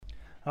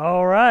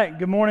All right.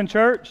 Good morning,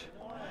 church.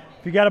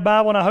 If you got a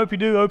Bible, and I hope you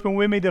do, open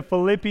with me to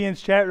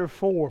Philippians chapter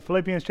 4.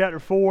 Philippians chapter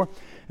 4,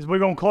 as we're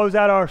going to close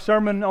out our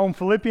sermon on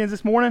Philippians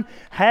this morning.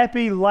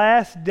 Happy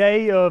last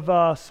day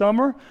of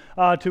summer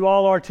to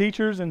all our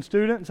teachers and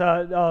students.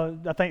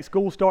 I think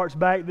school starts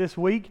back this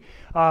week.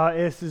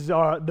 This is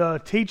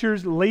the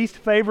teacher's least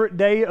favorite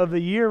day of the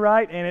year,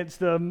 right? And it's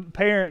the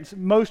parents'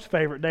 most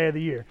favorite day of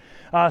the year.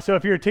 So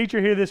if you're a teacher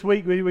here this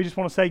week, we just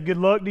want to say good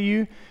luck to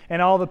you.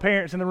 And all the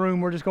parents in the room,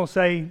 we're just going to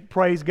say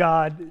praise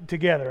God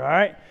together, all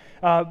right?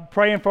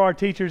 Praying for our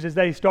teachers as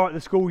they start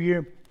the school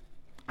year.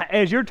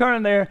 As you're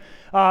turning there,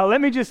 let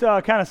me just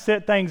kind of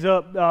set things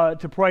up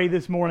to pray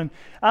this morning.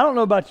 I don't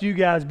know about you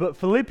guys, but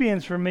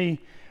Philippians for me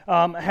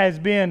has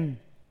been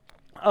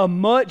a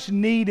much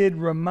needed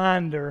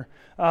reminder.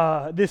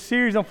 This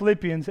series on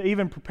Philippians,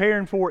 even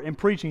preparing for it and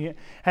preaching it,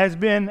 has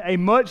been a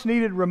much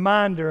needed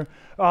reminder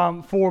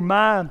for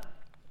my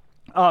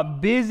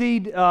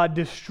busied,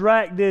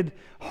 distracted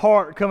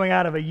heart coming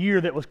out of a year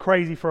that was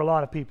crazy for a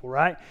lot of people,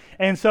 right?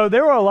 And so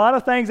there were a lot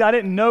of things I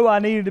didn't know I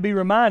needed to be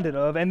reminded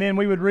of, and then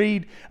we would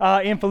read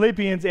in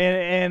Philippians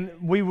and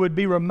we would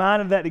be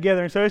reminded of that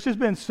together. And so it's just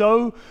been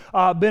so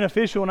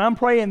beneficial, and I'm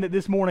praying that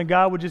this morning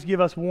God would just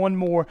give us one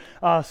more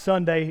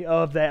Sunday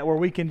of that where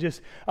we can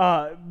just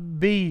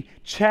be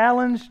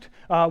challenged,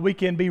 we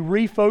can be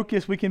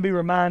refocused, we can be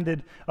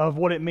reminded of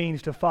what it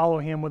means to follow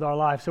Him with our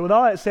life. So with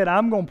all that said,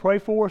 I'm going to pray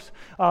for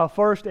us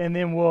first, and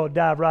then we'll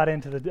dive right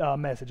into the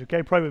message,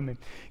 okay? Pray with me.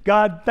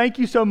 God, thank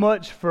you so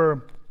much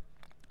for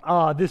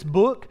this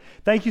book.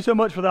 Thank you so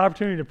much for the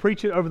opportunity to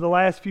preach it over the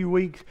last few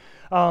weeks.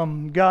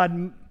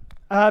 God,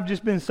 I've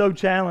just been so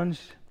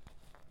challenged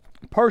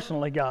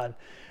personally, God,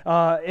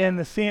 in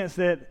the sense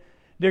that,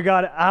 dear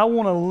God, I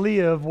want to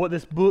live what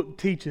this book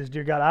teaches,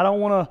 dear God. I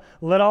don't want to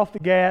let off the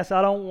gas.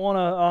 I don't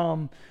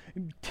want to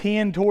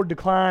tend toward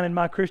decline in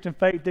my Christian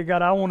faith, dear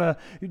God. I want to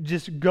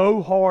just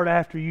go hard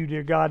after you,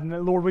 dear God.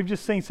 And Lord, we've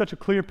just seen such a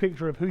clear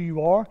picture of who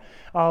you are.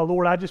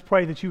 Lord, I just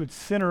pray that you would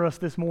center us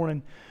this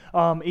morning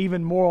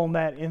even more on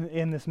that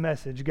in this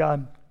message,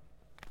 God.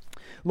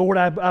 Lord,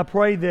 I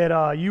pray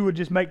that you would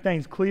just make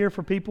things clear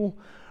for people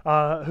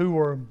who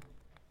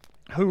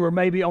are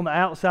maybe on the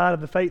outside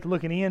of the faith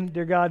looking in.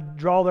 Dear God,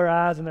 draw their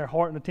eyes and their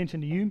heart and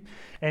attention to you.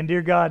 And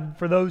dear God,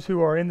 for those who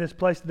are in this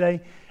place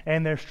today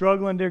and they're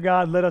struggling, dear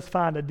God, let us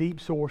find a deep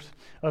source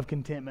of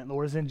contentment,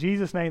 Lord. It's in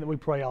Jesus' name that we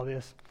pray all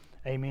this.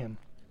 Amen.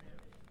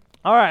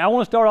 All right, I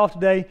want to start off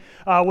today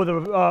with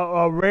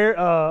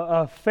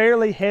a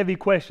fairly heavy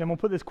question. I'm going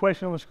to put this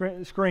question on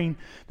the screen.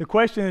 The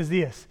question is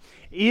this: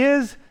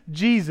 is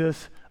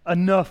Jesus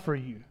enough for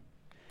you?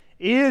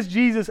 Is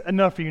Jesus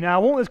enough for you? Now,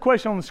 I want this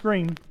question on the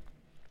screen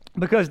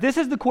because this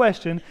is the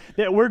question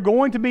that we're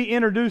going to be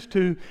introduced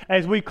to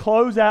as we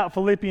close out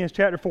Philippians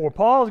chapter 4.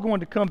 Paul is going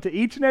to come to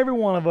each and every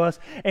one of us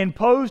and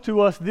pose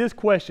to us this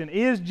question: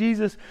 is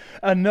Jesus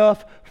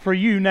enough for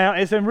you? Now,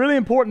 it's really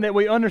important that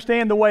we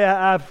understand the way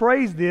I've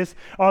phrased this,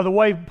 or the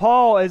way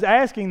Paul is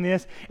asking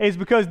this, is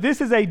because this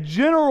is a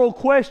general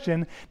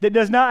question that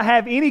does not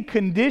have any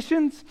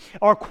conditions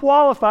or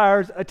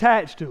qualifiers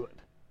attached to it.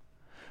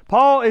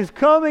 Paul is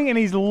coming and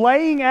he's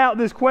laying out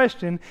this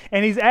question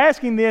and he's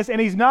asking this, and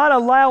he's not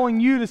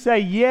allowing you to say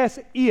yes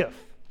if.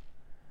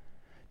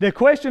 The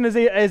question is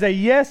a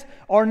yes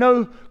or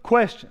no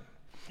question.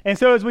 And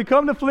so as we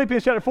come to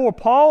Philippians chapter 4,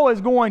 Paul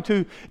is going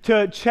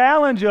to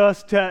challenge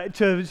us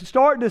to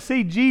start to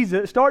see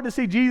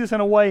Jesus in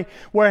a way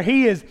where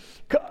He is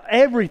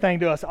everything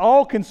to us,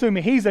 all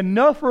consuming. He's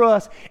enough for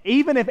us,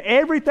 even if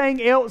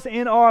everything else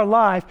in our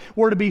life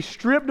were to be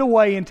stripped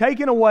away and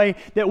taken away,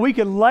 that we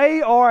could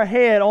lay our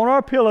head on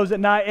our pillows at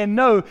night and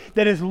know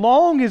that as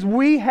long as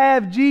we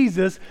have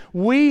Jesus,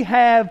 we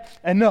have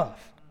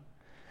enough.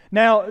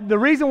 Now, the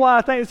reason why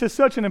I think this is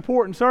such an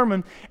important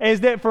sermon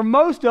is that for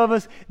most of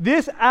us,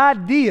 this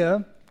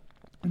idea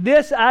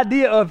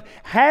of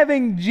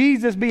having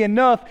Jesus be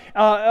enough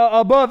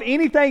above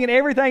anything and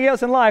everything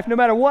else in life, no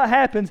matter what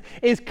happens,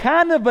 is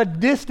kind of a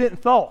distant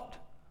thought,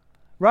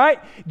 right?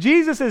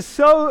 Jesus is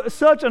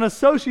such an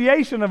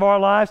association of our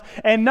lives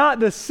and not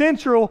the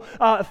central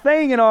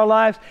thing in our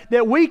lives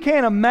that we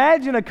can't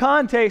imagine a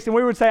context and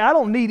we would say, I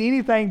don't need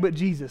anything but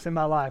Jesus in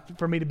my life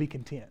for me to be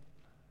content.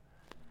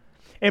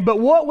 But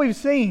what we've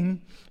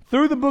seen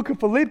through the book of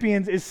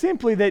Philippians is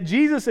simply that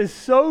Jesus is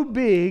so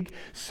big,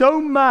 so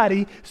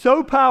mighty,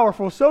 so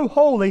powerful, so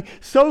holy,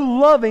 so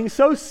loving,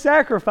 so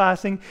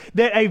sacrificing,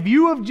 that a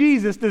view of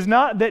Jesus does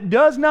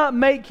not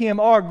make Him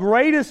our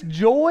greatest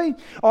joy,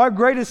 our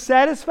greatest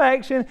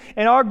satisfaction,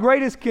 and our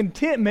greatest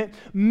contentment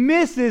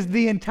misses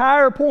the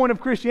entire point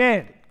of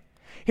Christianity.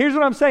 Here's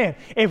what I'm saying.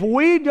 If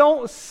we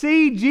don't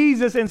see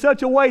Jesus in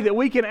such a way that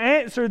we can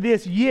answer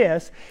this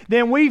yes,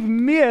 then we've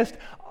missed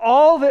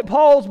all that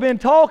Paul's been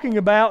talking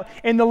about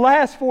in the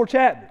last 4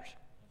 chapters.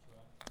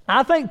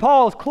 I think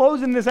Paul is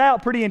closing this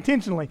out pretty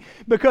intentionally,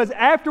 because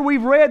after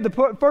we've read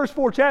the first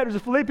 4 chapters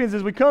of Philippians,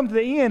 as we come to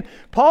the end,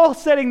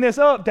 Paul's setting this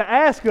up to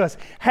ask us,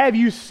 have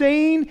you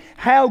seen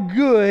how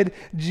good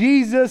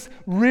Jesus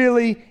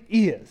really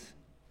is?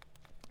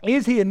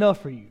 Is He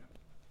enough for you?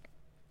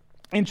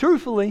 And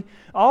truthfully,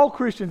 all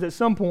Christians at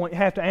some point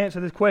have to answer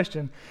this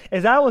question.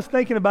 As I was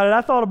thinking about it,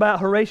 I thought about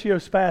Horatio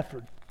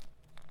Spafford.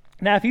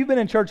 Now, if you've been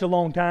in church a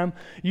long time,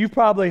 you've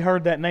probably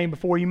heard that name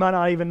before. You might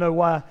not even know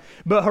why.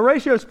 But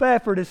Horatio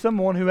Spafford is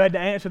someone who had to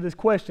answer this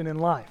question in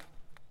life.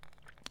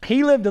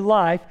 He lived a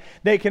life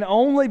that can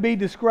only be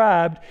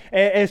described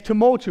as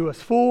tumultuous,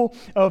 full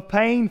of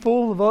pain,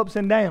 full of ups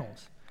and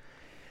downs.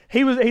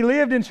 He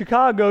lived in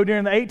Chicago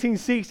during the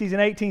 1860s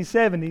and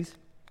 1870s.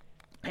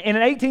 And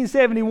in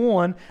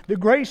 1871, the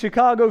Great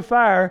Chicago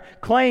Fire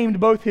claimed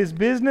both his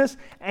business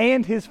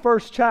and his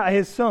first child,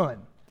 his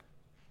son.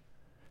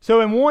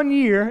 So in 1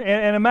 year,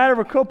 in a matter of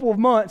a couple of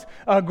months,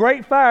 a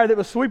great fire that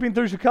was sweeping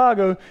through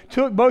Chicago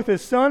took both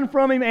his son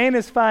from him and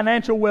his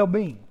financial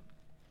well-being.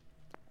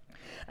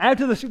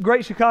 After the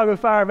Great Chicago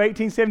Fire of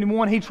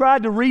 1871, he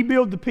tried to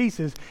rebuild the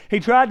pieces. He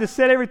tried to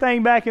set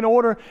everything back in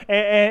order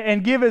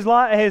and give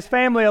his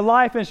family a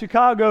life in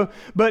Chicago.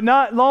 But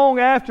not long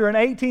after, in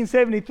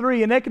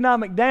 1873, an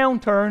economic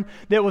downturn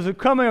that was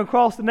coming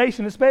across the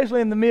nation,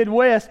 especially in the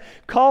Midwest,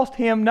 cost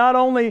him not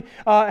only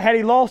had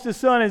he lost his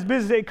son and his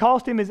business, it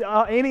cost him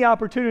any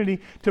opportunity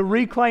to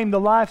reclaim the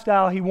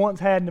lifestyle he once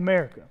had in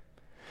America.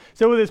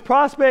 So with his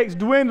prospects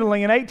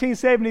dwindling in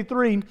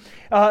 1873,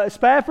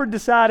 Spafford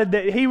decided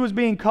that he was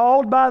being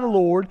called by the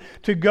Lord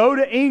to go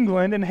to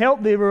England and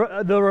help the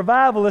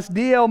revivalist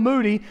D.L.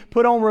 Moody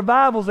put on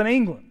revivals in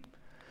England.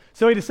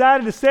 So he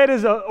decided to set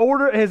his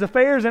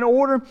affairs in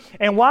order,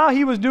 and while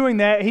he was doing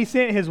that, he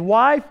sent his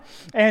wife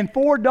and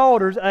 4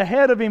 daughters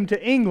ahead of him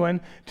to England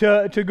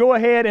to go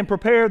ahead and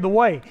prepare the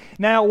way.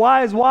 Now,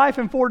 while his wife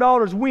and 4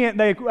 daughters went,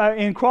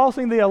 in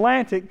crossing the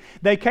Atlantic,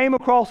 they came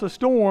across a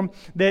storm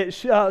that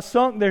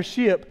sunk their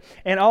ship,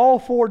 and all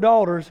 4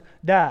 daughters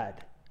died.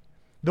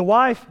 The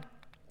wife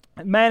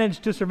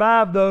managed to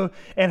survive, though,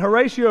 and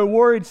Horatio,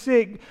 worried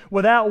sick,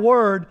 without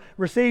word,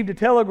 received a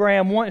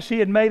telegram once she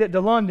had made it to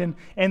London,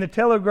 and the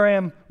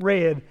telegram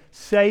read,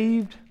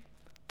 "Saved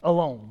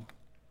alone."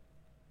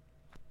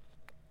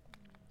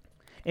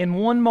 In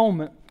one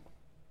moment,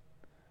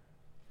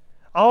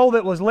 all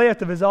that was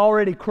left of his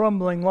already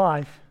crumbling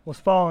life was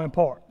falling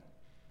apart.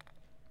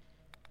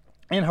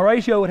 And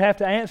Horatio would have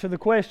to answer the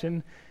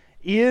question,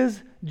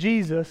 is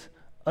Jesus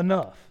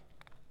enough?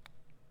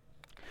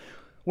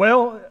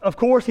 Well, of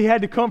course, he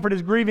had to comfort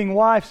his grieving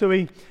wife, so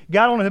he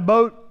got on a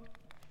boat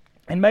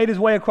and made his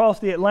way across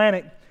the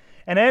Atlantic.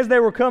 And as they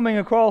were coming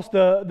across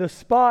the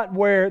spot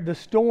where the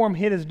storm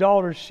hit his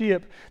daughter's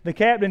ship, the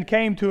captain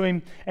came to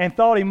him and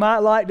thought he might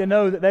like to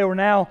know that they were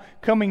now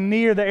coming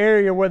near the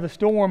area where the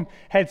storm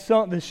had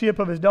sunk the ship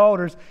of his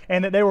daughters,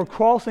 and that they were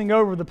crossing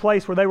over the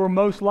place where they were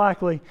most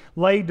likely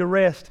laid to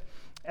rest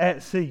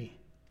at sea.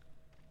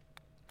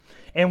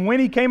 And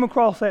when he came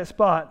across that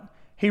spot,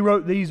 he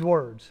wrote these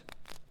words: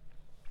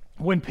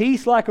 "When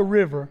peace like a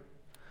river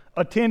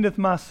attendeth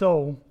my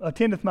soul,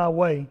 attendeth my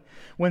way,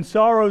 when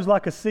sorrows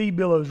like a sea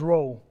billows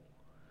roll,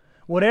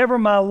 whatever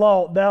my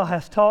lot thou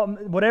hast taught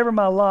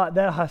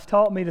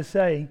me to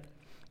say,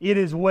 it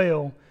is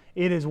well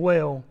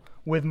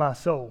with my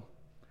soul.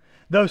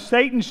 Though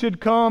Satan should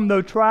come,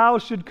 though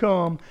trials should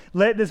come,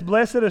 let this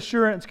blessed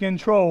assurance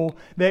control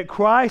that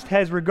Christ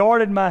has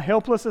regarded my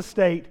helpless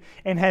estate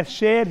and hath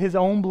shed his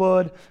own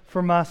blood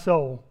for my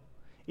soul.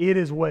 It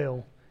is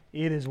well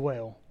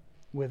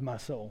with my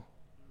soul."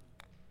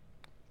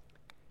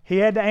 He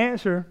had to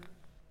answer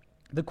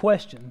the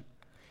question,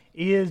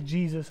 is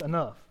Jesus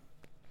enough?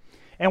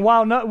 And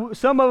while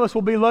some of us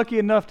will be lucky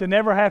enough to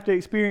never have to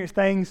experience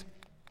things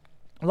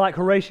like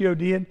Horatio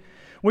did,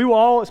 we will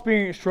all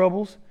experience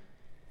troubles.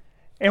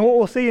 And what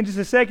we'll see in just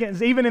a second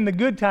is even in the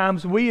good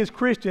times, we as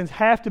Christians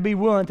have to be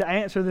willing to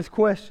answer this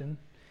question,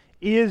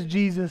 is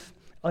Jesus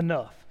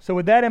enough? So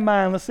with that in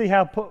mind, let's see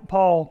how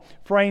Paul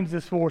frames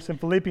this for us in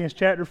Philippians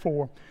chapter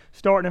 4,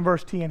 starting in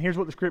verse 10. Here's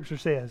what the scripture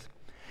says.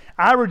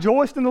 "I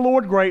rejoiced in the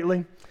Lord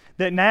greatly,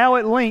 that now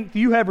at length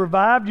you have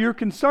revived your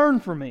concern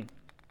for me.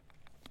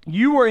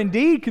 You were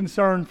indeed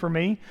concerned for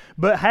me,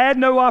 but had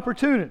no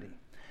opportunity."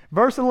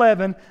 Verse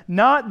 11,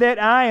 "Not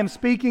that I am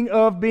speaking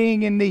of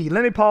being in need."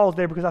 Let me pause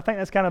there because I think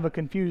that's kind of a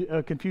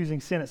confusing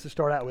sentence to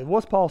start out with.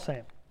 What's Paul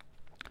saying?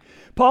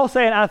 Paul's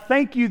saying, I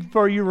thank you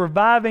for you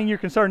reviving your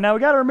concern. Now, we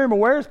got to remember,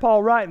 where is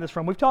Paul writing this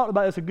from? We've talked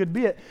about this a good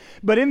bit.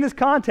 But in this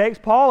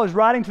context, Paul is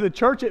writing to the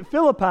church at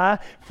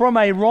Philippi from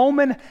a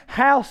Roman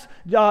house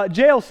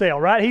jail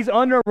cell, right? He's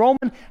under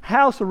Roman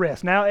house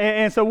arrest. Now,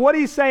 and so what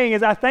he's saying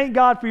is, I thank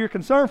God for your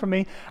concern for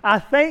me. I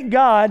thank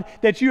God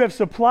that you have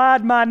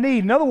supplied my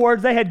need. In other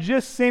words, they had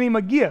just sent him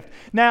a gift.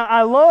 Now,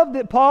 I love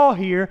that Paul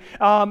here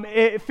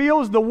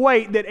feels the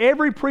weight that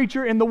every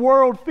preacher in the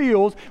world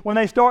feels when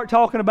they start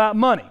talking about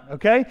money,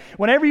 okay?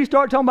 whenever you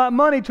start talking about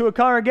money to a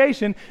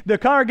congregation, there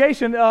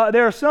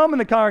are some in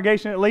the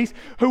congregation at least,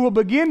 who will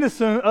begin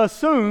to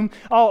assume,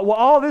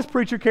 all this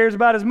preacher cares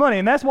about is money.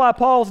 And that's why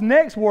Paul's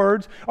next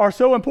words are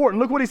so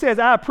important. Look what he says.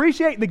 I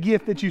appreciate the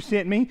gift that you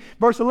sent me.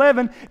 Verse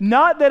 11,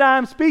 not that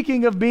I'm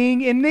speaking of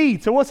being in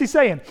need. So what's he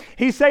saying?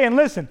 He's saying,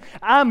 listen,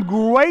 I'm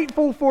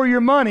grateful for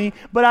your money,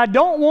 but I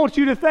don't want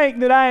you to think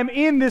that I am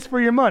in this for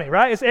your money,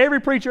 right? It's every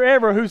preacher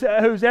ever who's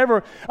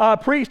ever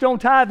preached on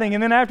tithing,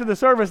 and then after the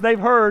service they've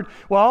heard,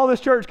 well, all this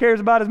church cares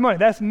about is money.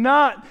 That's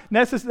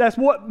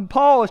what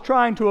Paul is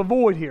trying to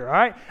avoid here, all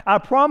right? I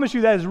promise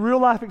you that is real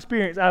life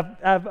experience.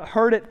 I've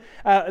heard it,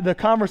 the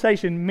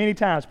conversation many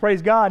times.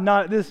 Praise God,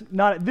 not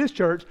at this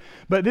church,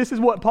 but this is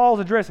what Paul's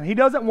addressing. He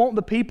doesn't want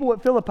the people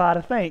at Philippi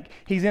to think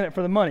he's in it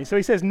for the money. So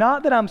he says,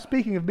 not that I'm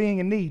speaking of being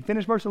in need.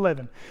 Finish verse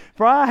 11.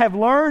 For I have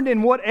learned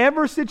in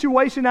whatever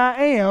situation I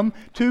am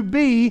to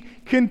be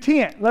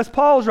content. Let's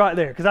pause right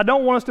there, because I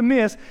don't want us to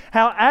miss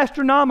how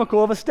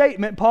astronomical of a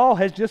statement Paul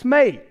has just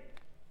made.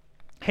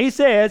 He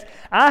says,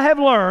 I have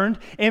learned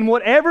in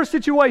whatever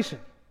situation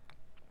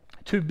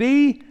to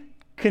be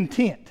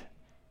content.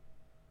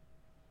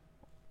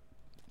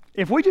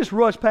 If we just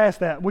rush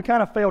past that, we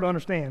kind of fail to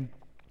understand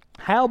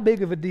how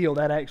big of a deal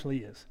that actually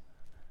is.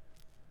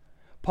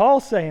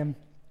 Paul's saying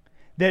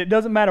that it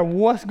doesn't matter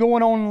what's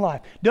going on in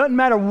life. Doesn't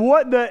matter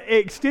what the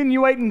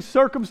extenuating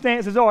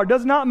circumstances are.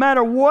 Does not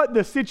matter what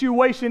the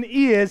situation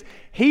is.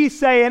 He's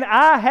saying,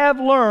 I have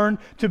learned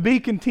to be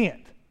content.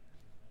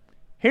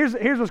 Here's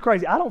what's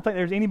crazy. I don't think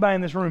there's anybody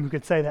in this room who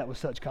could say that with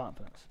such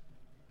confidence.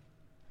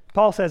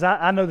 Paul says,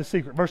 I know the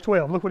secret. Verse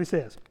 12, look what he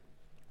says.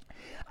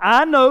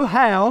 I know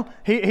how,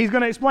 he's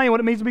going to explain what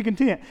it means to be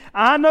content.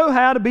 I know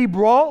how to be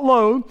brought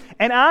low,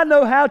 and I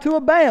know how to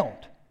abound.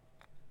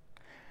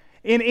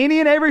 In any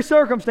and every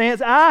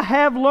circumstance, I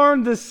have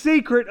learned the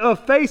secret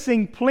of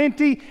facing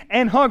plenty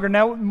and hunger.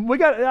 Now,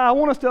 I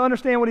want us to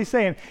understand what he's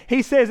saying.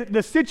 He says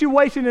the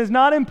situation is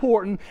not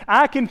important.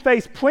 I can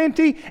face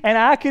plenty and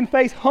I can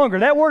face hunger.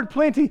 That word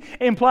plenty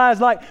implies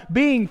like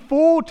being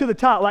full to the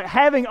top, like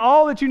having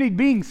all that you need,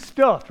 being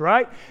stuffed,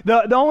 right?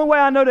 The only way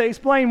I know to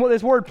explain what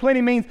this word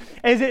plenty means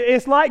is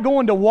it's like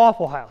going to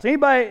Waffle House.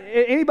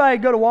 Anybody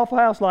go to Waffle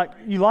House like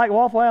you like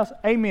Waffle House?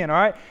 Amen, all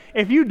right?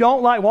 If you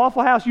don't like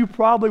Waffle House, you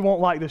probably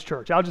won't like this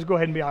church. I'll just go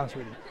ahead and be honest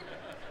with you.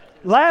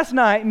 Last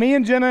night, me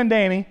and Jenna and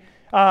Danny,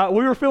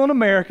 we were feeling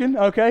American,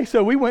 okay?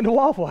 So we went to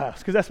Waffle House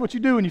because that's what you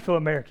do when you feel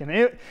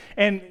American.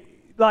 And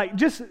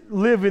just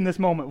live in this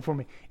moment for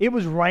me. It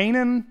was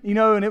raining,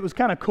 and it was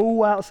kind of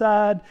cool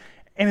outside.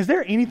 And is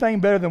there anything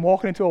better than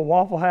walking into a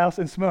Waffle House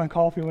and smelling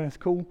coffee when it's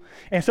cool?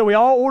 And so we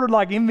all ordered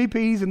like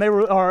MVPs, and they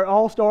were our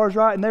all-stars,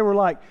 right? And they were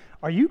like,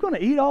 are you going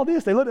to eat all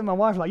this? They looked at my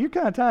wife like, you're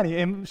kind of tiny.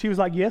 And she was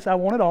like, yes, I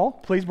want it all.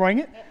 Please bring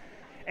it.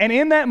 And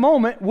in that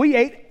moment, we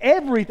ate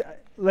everything.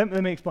 Let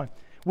me explain.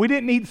 We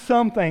didn't eat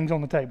some things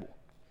on the table.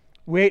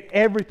 We ate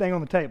everything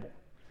on the table.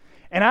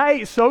 And I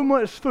ate so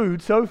much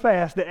food so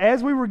fast that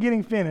as we were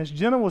getting finished,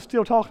 Jenna was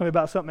still talking to me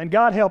about something. And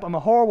God help, I'm a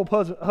horrible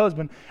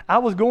husband. I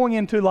was going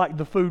into like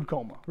the food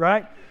coma,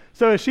 right?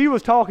 So as she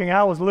was talking,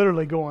 I was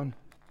literally going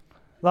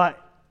like,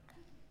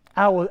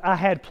 I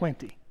had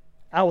plenty.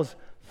 I was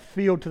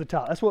filled to the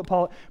top. That's what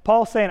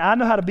Paul's saying. I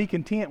know how to be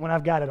content when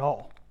I've got it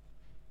all.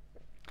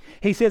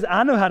 He says,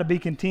 I know how to be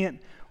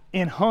content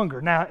in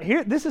hunger. Now,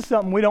 this is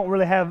something we don't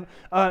really have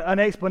an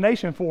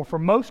explanation for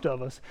most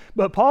of us.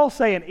 But Paul's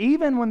saying,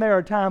 even when there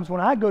are times when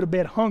I go to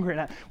bed hungry,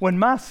 when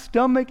my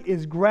stomach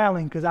is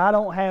growling because I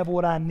don't have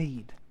what I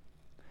need,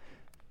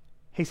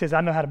 he says,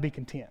 I know how to be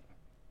content.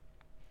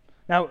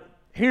 Now,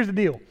 here's the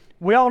deal.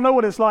 We all know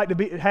what it's like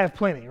to have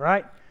plenty,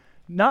 right?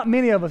 Not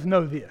many of us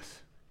know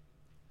this.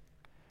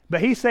 But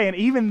he's saying,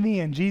 even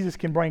then, Jesus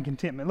can bring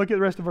contentment. Look at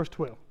the rest of verse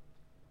 12.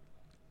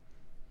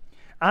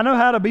 I know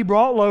how to be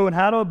brought low and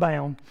how to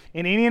abound.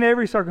 In any and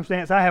every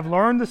circumstance, I have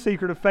learned the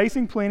secret of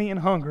facing plenty and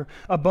hunger,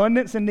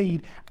 abundance and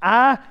need.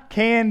 I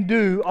can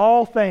do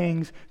all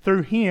things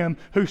through him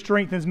who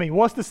strengthens me.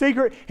 What's the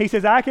secret? He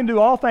says, I can do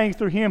all things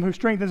through him who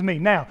strengthens me.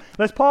 Now,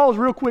 let's pause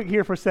real quick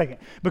here for a second,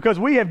 because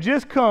we have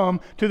just come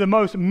to the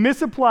most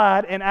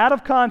misapplied and out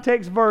of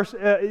context verse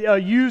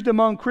used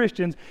among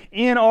Christians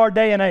in our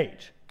day and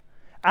age.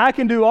 I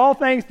can do all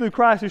things through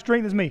Christ who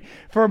strengthens me.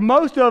 For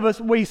most of us,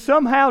 we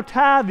somehow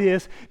tie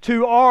this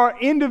to our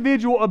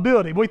individual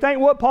ability. We think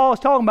what Paul is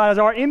talking about is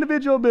our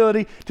individual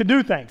ability to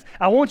do things.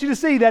 I want you to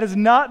see that is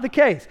not the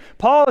case.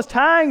 Paul is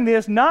tying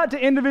this not to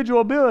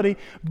individual ability,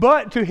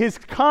 but to his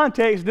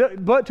context,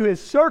 but to his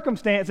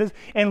circumstances,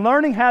 and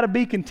learning how to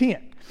be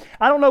content.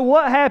 I don't know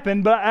what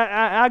happened, but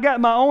I got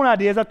my own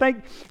ideas. I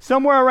think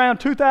somewhere around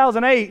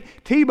 2008,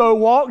 Tebow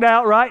walked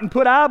out, right, and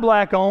put eye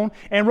black on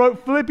and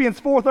wrote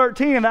Philippians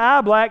 4:13 in the eye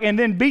black and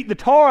then beat the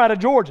tar out of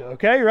Georgia,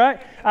 okay, right?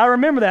 I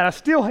remember that. I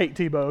still hate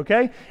Tebow,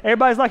 okay?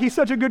 Everybody's like, he's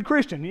such a good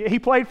Christian. He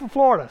played for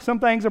Florida. Some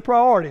things are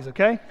priorities,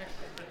 okay?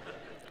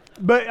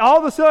 But all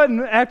of a sudden,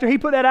 after he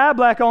put that eye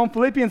black on,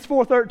 Philippians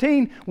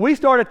 4:13, we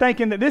started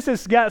thinking that this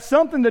has got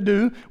something to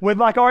do with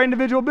like our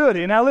individual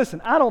ability. And now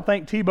listen, I don't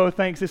think Tebow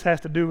thinks this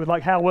has to do with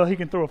like how well he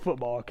can throw a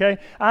football, okay?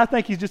 I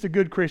think he's just a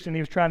good Christian. He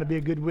was trying to be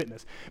a good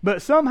witness.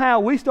 But somehow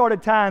we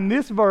started tying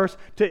this verse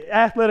to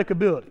athletic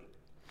ability.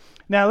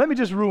 Now let me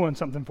just ruin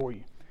something for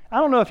you. I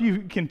don't know if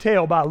you can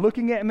tell by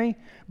looking at me,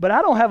 but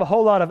I don't have a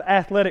whole lot of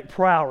athletic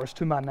prowess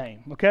to my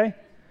name, okay?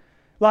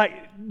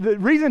 Like, the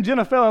reason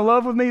Jenna fell in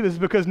love with me is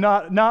because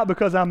not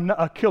because I'm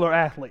a killer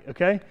athlete,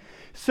 okay?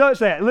 Such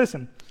that,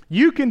 listen,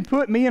 you can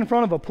put me in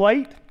front of a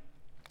plate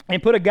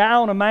and put a guy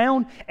on a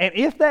mound, and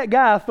if that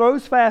guy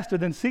throws faster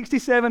than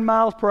 67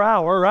 miles per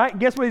hour, right,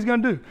 guess what he's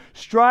going to do?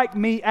 Strike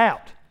me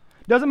out.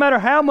 Doesn't matter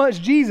how much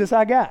Jesus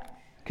I got,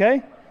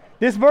 okay?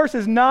 This verse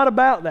is not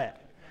about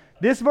that.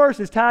 This verse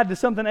is tied to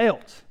something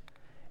else.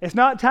 It's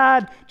not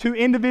tied to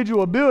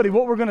individual ability.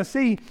 What we're going to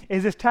see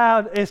is it's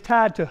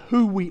tied to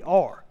who we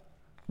are.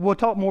 We'll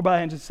talk more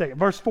about it in just a second.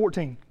 Verse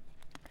 14.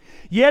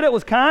 Yet it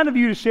was kind of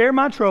you to share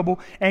my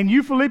trouble, and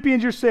you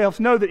Philippians yourselves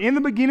know that in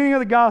the beginning of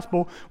the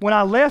gospel, when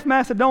I left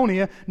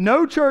Macedonia,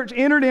 no church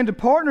entered into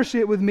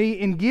partnership with me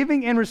in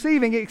giving and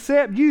receiving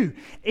except you.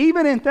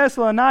 Even in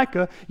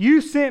Thessalonica, you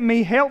sent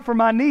me help for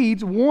my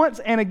needs once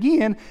and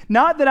again.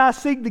 Not that I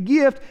seek the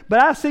gift, but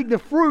I seek the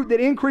fruit that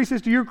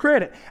increases to your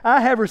credit.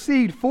 I have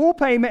received full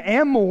payment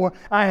and more.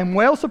 I am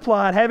well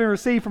supplied, having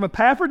received from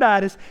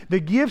Epaphroditus the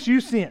gifts you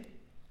sent.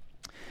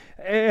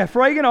 A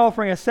fragrant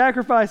offering, a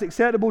sacrifice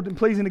acceptable and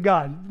pleasing to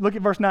God. Look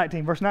at verse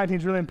 19. Verse 19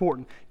 is really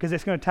important because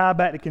it's going to tie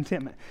back to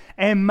contentment.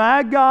 And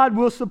my God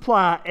will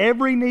supply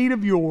every need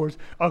of yours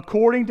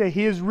according to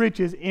his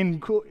riches in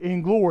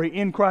glory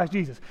in Christ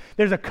Jesus.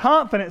 There's a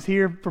confidence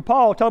here for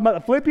Paul, talking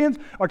about the Philippians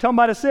or talking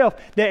about himself,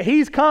 that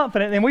he's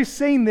confident, and we've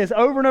seen this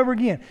over and over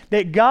again,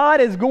 that God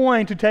is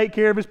going to take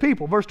care of his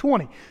people. Verse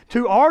 20.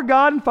 To our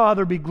God and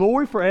Father be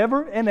glory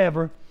forever and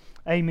ever.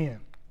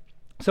 Amen.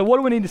 So what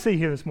do we need to see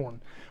here this morning?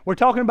 We're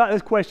talking about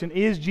this question,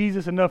 is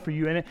Jesus enough for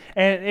you? And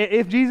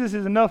if Jesus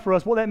is enough for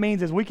us, what that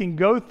means is we can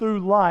go through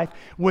life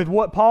with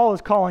what Paul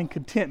is calling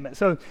contentment.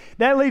 So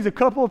that leaves a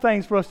couple of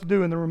things for us to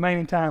do in the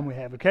remaining time we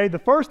have, okay? The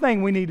first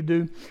thing we need to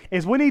do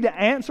is we need to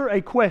answer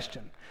a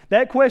question.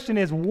 That question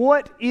is,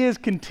 what is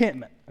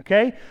contentment?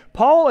 Okay?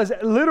 Paul is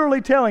literally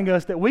telling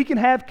us that we can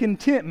have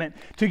contentment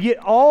to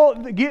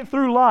get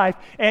through life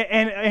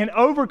and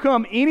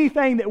overcome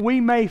anything that we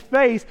may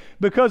face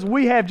because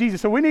we have Jesus.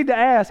 So we need to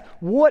ask,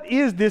 what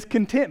is this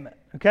contentment?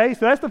 Okay?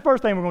 So that's the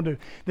first thing we're going to do.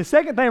 The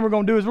second thing we're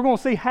going to do is we're going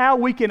to see how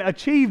we can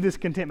achieve this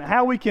contentment,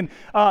 how we can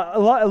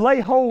lay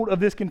hold of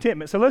this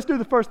contentment. So let's do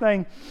the first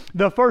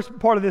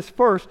part of this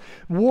first.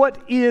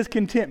 What is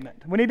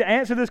contentment? We need to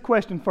answer this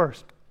question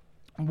first.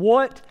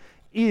 What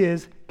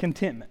is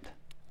contentment?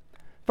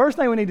 First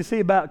thing we need to see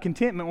about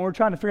contentment when we're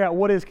trying to figure out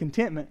what is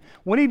contentment,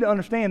 we need to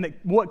understand that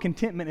what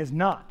contentment is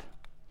not.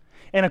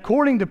 And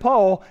according to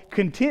Paul,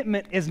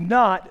 contentment is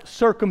not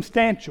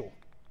circumstantial.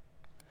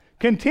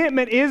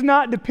 Contentment is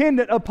not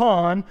dependent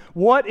upon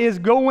what is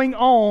going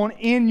on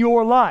in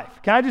your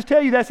life. Can I just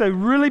tell you that's a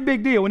really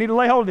big deal? We need to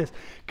lay hold of this.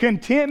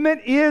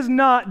 Contentment is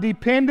not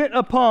dependent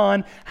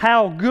upon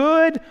how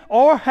good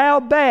or how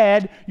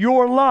bad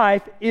your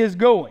life is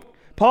going.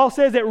 Paul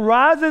says it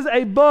rises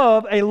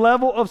above a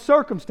level of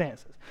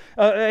circumstances.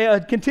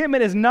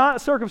 Contentment is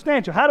not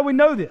circumstantial. How do we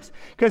know this?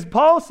 Because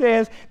Paul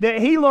says that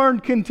he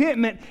learned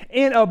contentment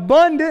in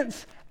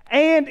abundance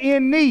and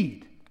in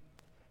need.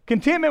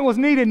 Contentment was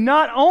needed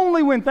not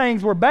only when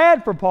things were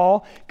bad for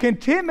Paul,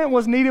 contentment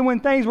was needed when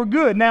things were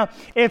good. Now,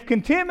 if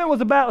contentment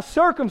was about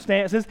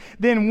circumstances,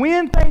 then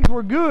when things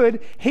were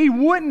good, he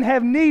wouldn't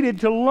have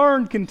needed to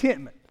learn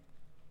contentment.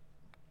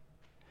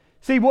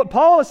 See, what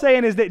Paul is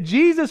saying is that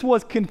Jesus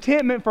was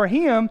contentment for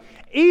him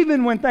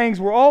even when things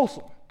were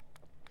awesome.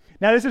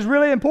 Now, this is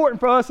really important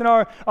for us in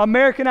our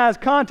Americanized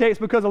context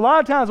because a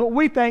lot of times what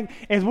we think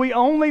is we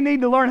only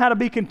need to learn how to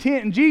be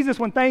content in Jesus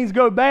when things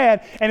go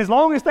bad, and as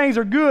long as things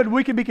are good,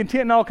 we can be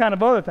content in all kind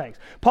of other things.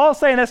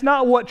 Paul's saying that's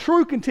not what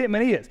true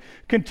contentment is.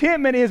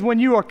 Contentment is when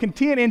you are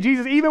content in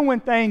Jesus even when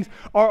things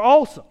are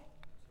awesome.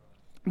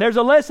 There's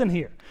a lesson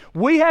here.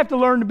 We have to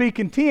learn to be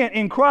content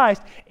in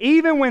Christ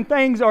even when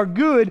things are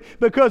good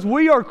because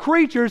we are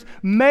creatures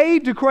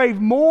made to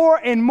crave more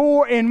and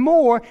more and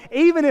more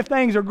even if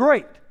things are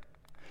great.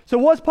 So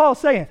what's Paul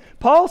saying?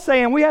 Paul's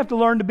saying we have to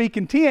learn to be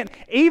content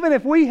even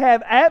if we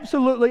have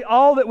absolutely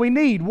all that we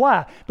need.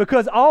 Why?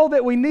 Because all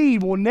that we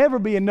need will never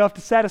be enough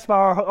to satisfy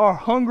our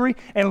hungry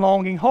and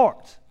longing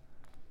hearts.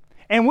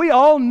 And we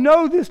all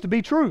know this to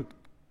be true.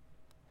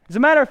 As a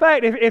matter of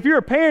fact, if you're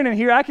a parent in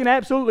here, I can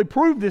absolutely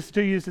prove this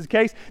to you, this is the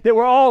case, that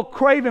we're all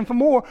craving for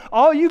more.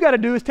 All you got to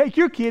do is take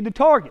your kid to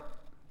Target.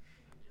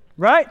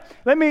 Right?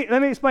 Let me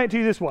explain it to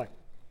you this way.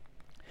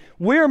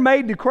 We're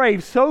made to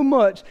crave so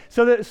much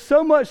so that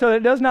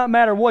it does not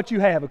matter what you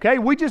have, okay?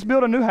 We just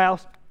built a new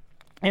house,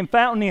 and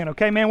Fountain Inn,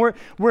 okay, man,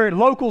 we're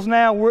locals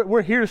now.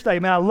 We're here to stay,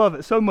 man. I love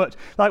it so much.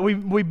 Like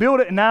we built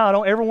it, and now I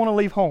don't ever want to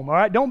leave home. All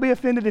right, don't be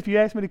offended if you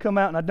ask me to come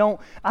out, and I don't.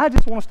 I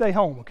just want to stay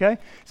home, okay?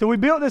 So we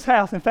built this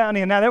house in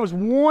Fountain Inn. Now there was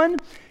one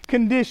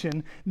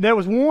condition. There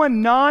was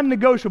one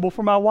non-negotiable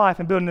for my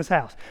wife in building this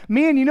house.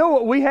 Men, you know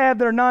what we have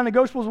that are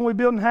non-negotiables when we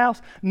build a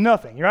house?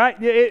 Nothing,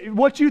 right?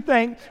 What you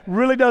think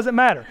really doesn't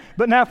matter.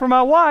 But now for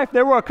my wife,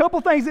 there were a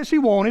couple things that she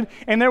wanted,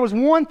 and there was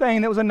one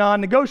thing that was a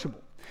non-negotiable.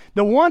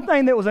 The one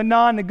thing that was a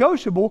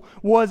non-negotiable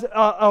was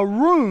a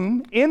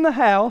room in the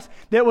house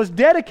that was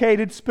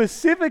dedicated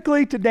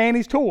specifically to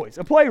Danny's toys,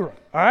 a playroom,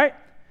 all right?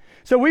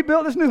 So we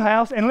built this new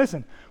house, and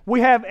listen,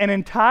 we have an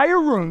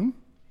entire room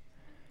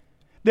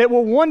that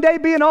will one day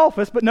be an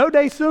office, but no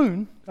day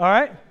soon, all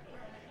right,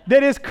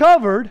 that is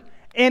covered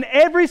in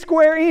every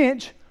square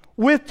inch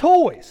with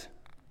toys.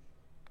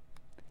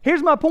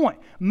 Here's my point.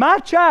 My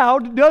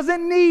child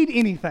doesn't need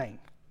anything.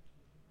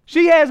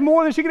 She has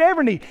more than she could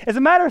ever need. As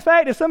a matter of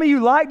fact, if some of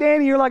you like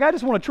Danny, you're like, I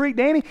just want to treat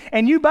Danny,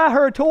 and you buy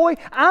her a toy,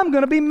 I'm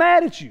going to be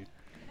mad at you.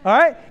 All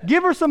right?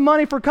 Give her some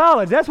money for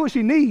college. That's what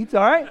she needs,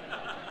 all right?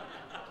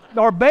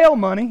 Or bail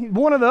money,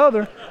 one or the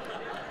other.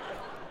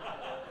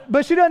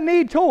 But she doesn't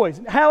need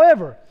toys.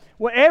 However,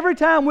 every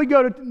time we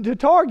go to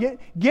Target,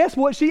 guess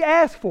what she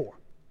asks for?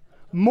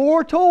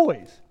 More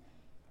toys.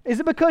 Is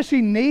it because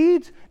she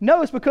needs?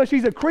 No, it's because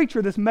she's a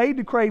creature that's made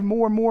to crave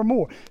more and more and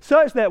more.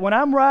 Such that when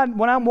I'm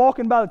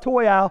walking by the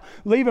toy aisle,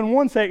 leaving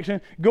one section,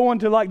 going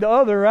to like the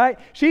other, right?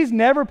 She's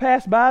never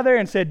passed by there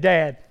and said,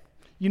 Dad,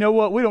 you know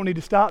what? We don't need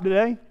to stop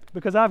today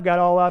because I've got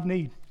all I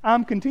need.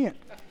 I'm content.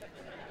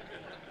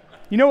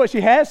 You know what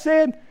she has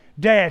said?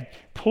 Dad,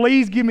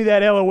 please give me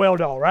that LOL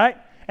doll, right?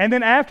 And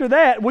then after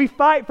that, we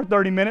fight for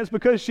 30 minutes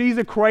because she's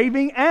a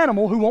craving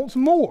animal who wants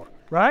more,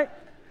 right?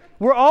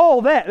 We're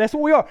all that. That's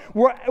what we are.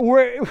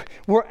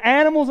 We're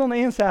animals on the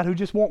inside who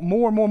just want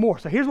more and more and more.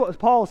 So here's what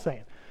Paul's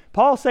saying.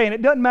 Paul's saying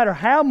it doesn't matter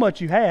how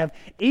much you have,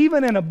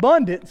 even in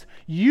abundance,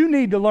 you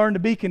need to learn to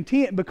be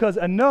content because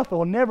enough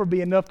will never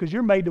be enough because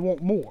you're made to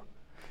want more.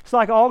 It's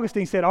like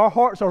Augustine said, our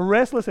hearts are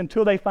restless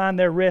until they find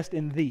their rest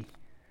in thee.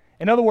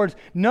 In other words,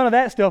 none of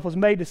that stuff was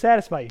made to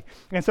satisfy you.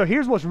 And so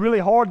here's what's really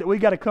hard that we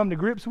got to come to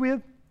grips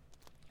with.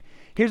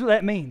 Here's what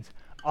that means.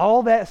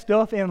 All that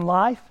stuff in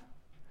life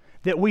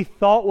that we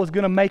thought was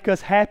going to make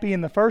us happy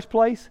in the first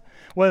place,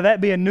 whether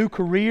that be a new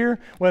career,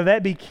 whether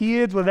that be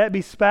kids, whether that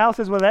be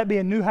spouses, whether that be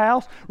a new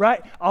house,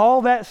 right?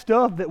 All that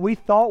stuff that we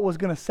thought was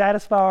going to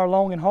satisfy our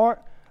longing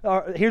heart,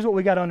 here's what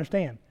we got to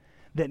understand,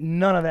 that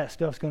none of that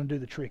stuff's going to do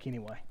the trick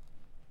anyway.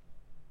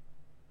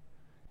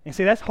 And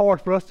see, that's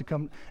hard for us to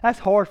come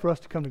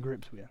to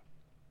grips with.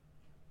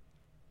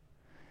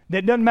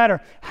 That doesn't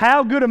matter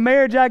how good a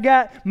marriage I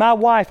got, my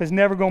wife is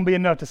never going to be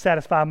enough to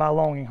satisfy my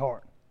longing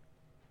heart.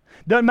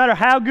 Doesn't matter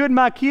how good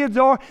my kids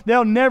are,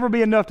 they'll never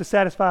be enough to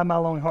satisfy my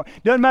longing heart.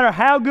 Doesn't matter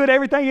how good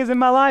everything is in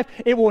my life,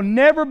 it will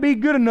never be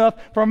good enough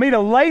for me to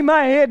lay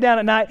my head down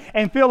at night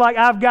and feel like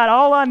I've got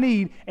all I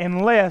need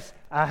unless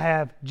I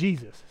have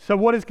Jesus. So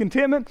what is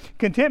contentment?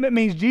 Contentment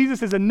means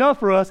Jesus is enough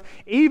for us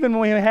even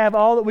when we have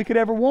all that we could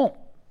ever want.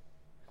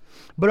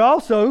 But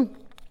also,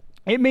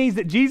 it means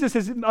that Jesus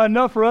is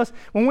enough for us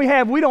when we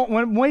don't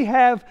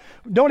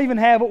even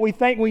have what we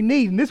think we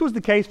need. And this was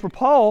the case for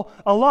Paul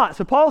a lot.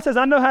 So Paul says,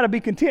 I know how to be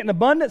content in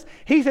abundance.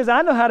 He says,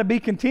 I know how to be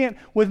content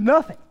with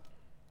nothing.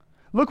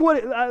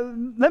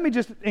 Let me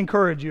just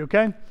encourage you,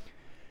 okay?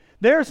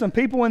 There are some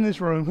people in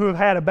this room who have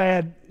had a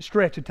bad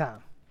stretch of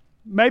time.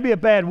 Maybe a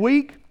bad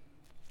week,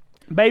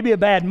 maybe a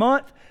bad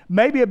month,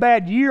 maybe a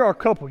bad year or a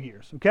couple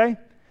years, okay?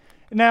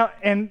 Now,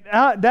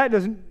 that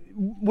doesn't...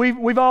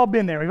 We've all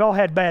been there. We've all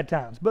had bad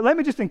times. But let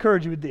me just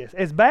encourage you with this.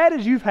 As bad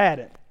as you've had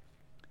it,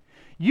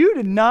 you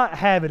did not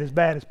have it as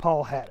bad as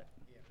Paul had it.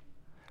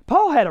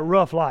 Paul had a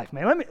rough life,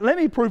 man. Let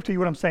me prove to you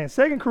what I'm saying.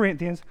 2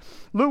 Corinthians,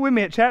 look with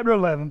me at chapter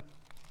 11.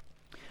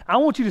 I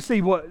want you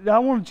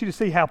to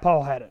see how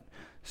Paul had it.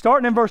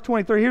 Starting in verse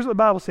 23, here's what the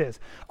Bible says.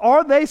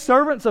 Are they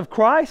servants of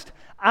Christ?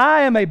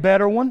 I am a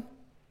better one.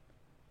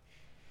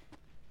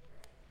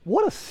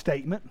 What a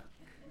statement.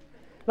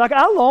 Like,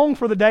 I long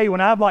for the day when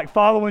I'm like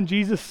following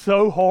Jesus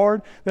so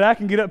hard that I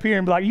can get up here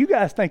and be like, you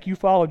guys think you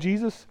follow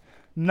Jesus?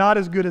 Not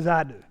as good as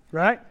I do,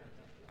 right?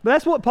 But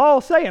that's what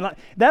Paul's saying. Like,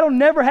 that'll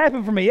never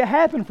happen for me. It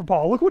happened for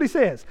Paul. Look what he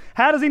says.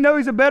 How does he know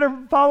he's a better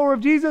follower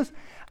of Jesus?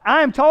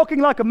 I am talking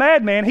like a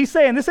madman. He's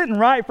saying, this isn't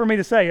right for me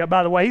to say,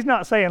 by the way. He's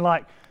not saying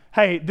like,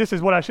 hey, this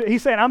is what I should.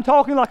 He's saying, I'm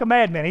talking like a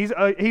madman.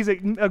 He's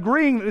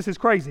agreeing that this is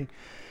crazy.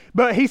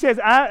 But he says,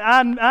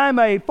 I'm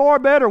a far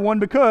better one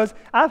because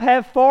I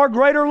have far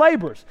greater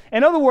labors.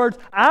 In other words,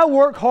 I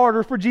work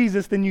harder for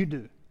Jesus than you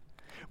do.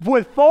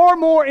 With far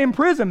more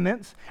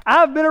imprisonments,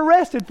 I've been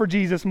arrested for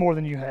Jesus more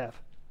than you have.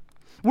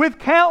 With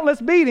countless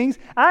beatings,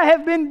 I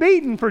have been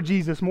beaten for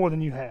Jesus more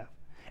than you have.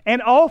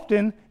 And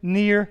often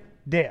near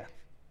death.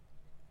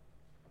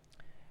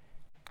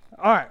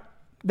 All right,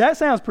 that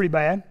sounds pretty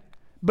bad.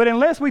 But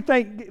unless we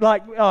think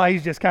like, oh,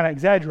 he's just kind of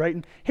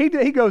exaggerating, he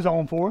goes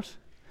on for us.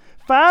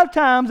 5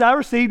 times I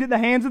received at the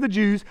hands of the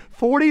Jews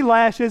 40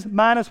 lashes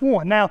minus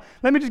 1. Now,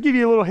 let me just give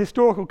you a little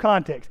historical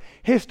context.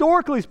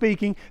 Historically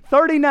speaking,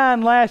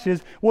 39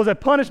 lashes was a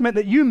punishment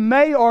that you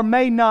may or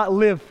may not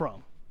live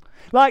from.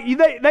 Like,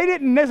 they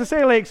didn't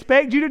necessarily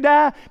expect you to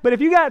die, but if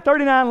you got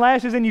 39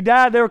 lashes and you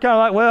died, they were kind of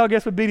like, well, I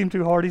guess we beat him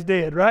too hard, he's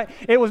dead, right?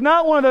 It was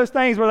not one of those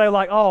things where they were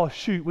like, oh,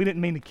 shoot, we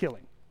didn't mean to kill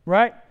him,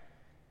 right?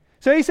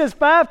 So he says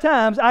 5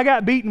 times I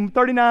got beaten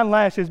 39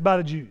 lashes by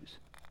the Jews.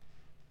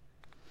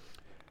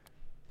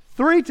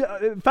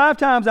 5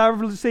 times I've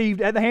received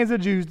at the hands of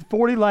the Jews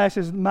 40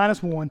 lashes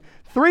minus 1.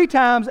 3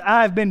 times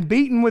I've been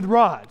beaten with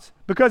rods,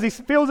 because he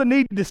feels a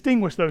need to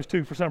distinguish those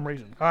two for some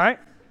reason, all right?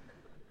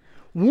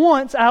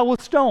 Once I was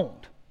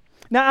stoned.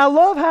 Now, I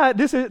love how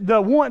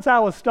the once I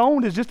was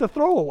stoned is just a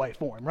throwaway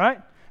for him,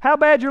 right? How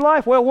bad's your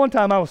life? Well, one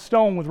time I was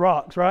stoned with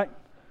rocks, right?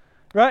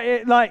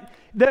 Right?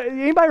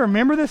 Anybody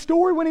remember this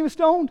story when he was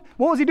stoned?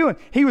 What was he doing?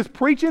 He was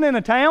preaching in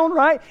a town,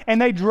 right? And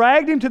they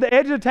dragged him to the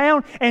edge of the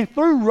town and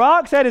threw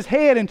rocks at his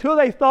head until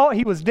they thought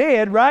he was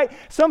dead, right?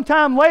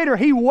 Sometime later,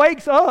 he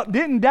wakes up,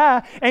 didn't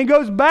die, and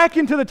goes back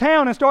into the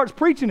town and starts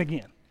preaching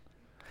again.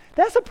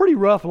 That's a pretty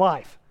rough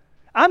life.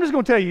 I'm just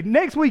going to tell you,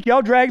 next week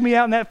y'all drag me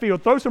out in that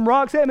field, throw some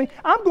rocks at me,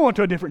 I'm going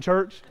to a different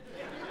church.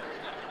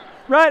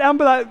 Right? I'm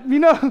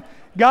like,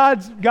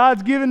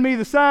 God's given me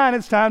the sign,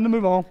 it's time to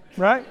move on,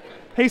 right?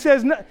 He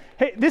says, no,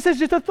 hey, this is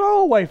just a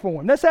throwaway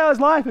for him. That's how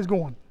his life is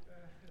going.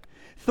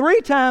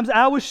 3 times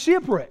I was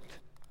shipwrecked.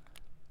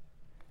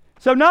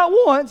 So not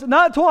once,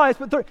 not twice,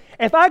 but 3.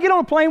 If I get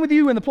on a plane with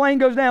you and the plane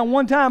goes down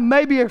one time,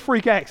 maybe a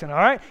freak accident,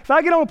 all right? If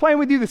I get on a plane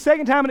with you the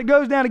second time and it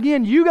goes down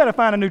again, you got to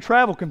find a new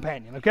travel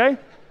companion, okay?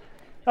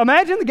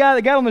 Imagine the guy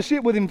that got on the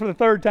ship with him for the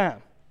 3rd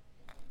time.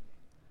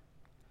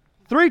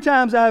 3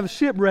 times I was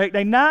shipwrecked.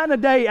 A night and a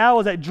day I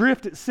was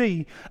adrift at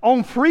sea,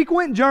 on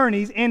frequent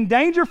journeys, in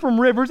danger from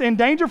rivers, in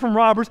danger from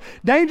robbers,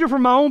 danger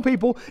from my own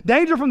people,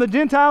 danger from the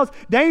Gentiles,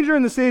 danger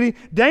in the city,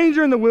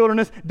 danger in the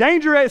wilderness,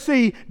 danger at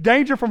sea,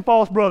 danger from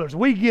false brothers.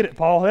 We get it,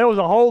 Paul. There was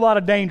a whole lot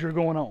of danger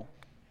going on.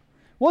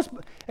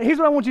 Here's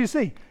what I want you to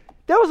see.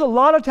 There was a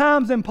lot of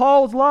times in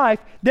Paul's life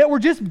that were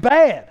just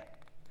bad.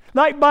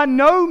 Like, by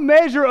no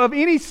measure of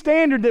any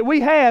standard that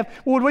we have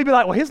would we be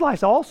like, well, his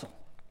life's awesome.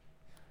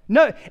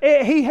 No,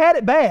 he had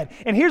it bad.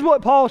 And here's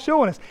what Paul's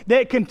showing us,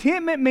 that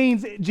contentment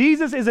means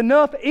Jesus is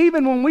enough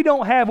even when we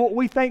don't have what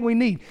we think we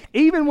need,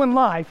 even when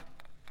life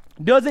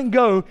doesn't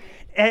go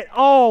at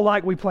all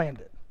like we planned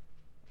it.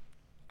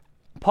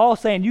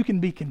 Paul's saying you can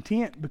be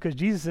content because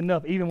Jesus is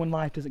enough even when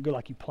life doesn't go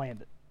like you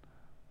planned it.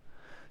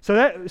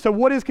 So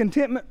what is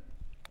contentment?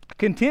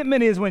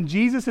 Contentment is when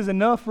Jesus is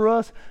enough for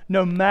us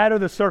no matter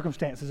the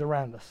circumstances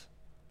around us.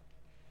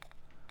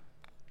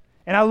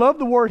 And I love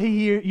the word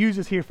he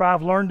uses here for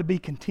I've learned to be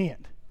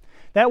content.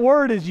 That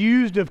word is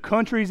used of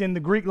countries in the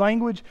Greek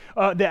language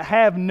that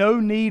have no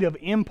need of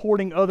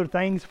importing other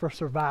things for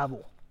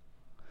survival.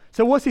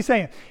 So what's he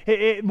saying?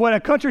 When a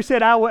country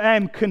said I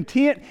am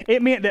content,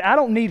 it meant that I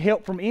don't need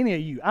help from any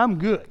of you. I'm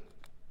good.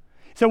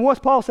 So what's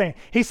Paul saying?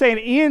 He's saying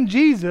in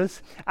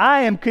Jesus,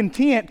 I am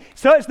content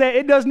such that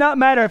it does not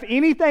matter if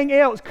anything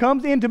else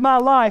comes into my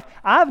life,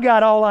 I've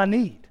got all I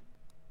need.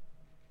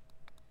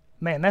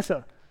 Man, that's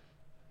a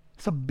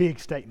big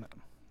statement.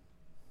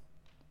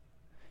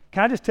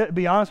 Can I just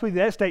be honest with you?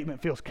 That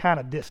statement feels kind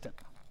of distant.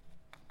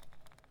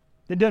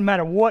 It doesn't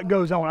matter what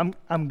goes on,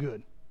 I'm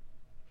good.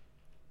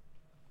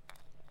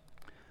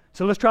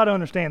 So let's try to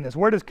understand this.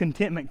 Where does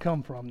contentment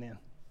come from then?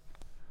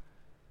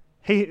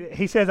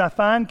 He says, I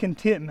find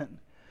contentment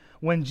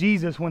when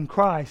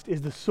Christ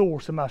is the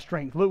source of my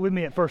strength. Look with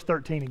me at verse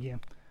 13 again.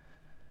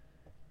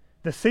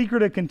 The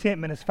secret of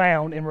contentment is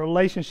found in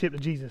relationship to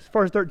Jesus.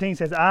 Verse 13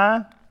 says,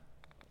 I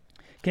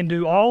can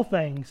do all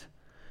things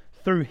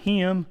through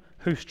him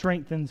who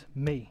strengthens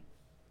me.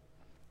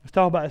 Let's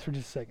talk about this for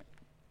just a second.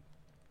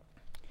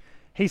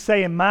 He's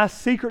saying my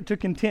secret to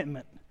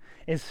contentment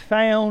is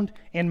found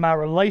in my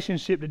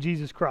relationship to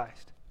Jesus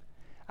Christ.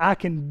 I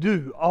can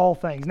do all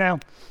things. Now,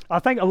 I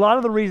think a lot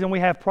of the reason we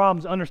have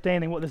problems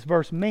understanding what this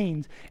verse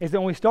means is that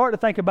when we start to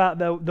think about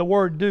the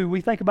word do, we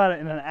think about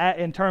it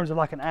in terms of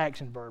like an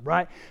action verb,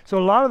 right? So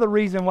a lot of the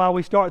reason why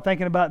we start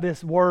thinking about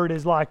this word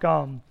is like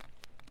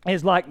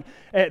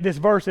this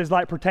verse is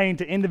like pertaining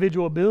to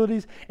individual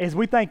abilities. As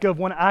we think of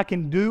when I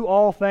can do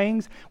all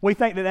things, we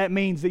think that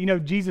means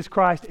that Jesus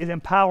Christ is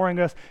empowering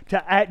us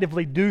to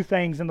actively do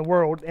things in the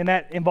world, and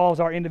that involves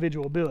our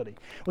individual ability.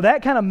 Well,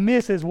 that kind of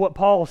misses what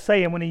Paul is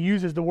saying when he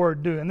uses the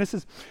word do. And this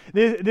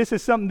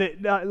is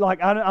something that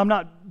I'm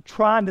not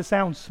trying to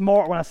sound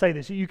smart when I say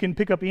this. You can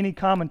pick up any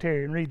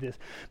commentary and read this.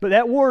 But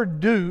that word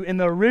do in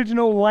the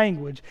original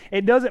language,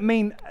 it doesn't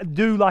mean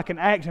do like an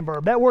action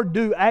verb. That word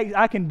do,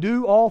 I can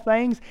do all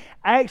things,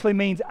 actually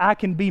means I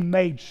can be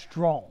made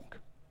strong.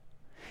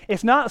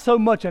 It's not so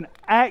much an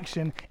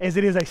action as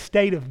it is a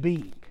state of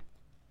being.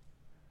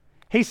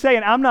 He's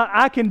saying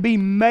I can be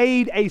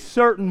made a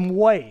certain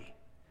way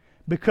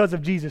because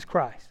of Jesus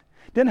Christ.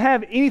 It doesn't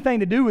have anything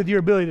to do with your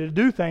ability to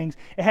do things.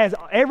 It has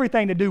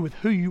everything to do with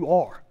who you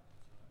are.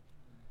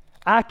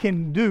 I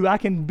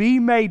can be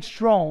made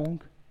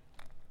strong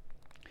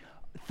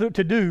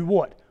to do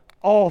what?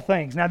 All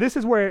things. Now this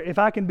is where, if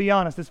I can be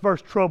honest, this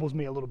verse troubles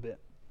me a little bit.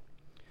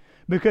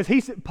 Because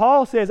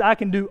Paul says, I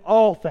can do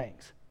all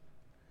things.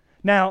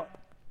 Now,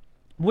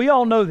 we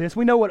all know this.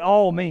 We know what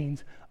all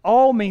means.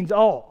 All means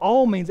all.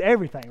 All means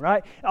everything,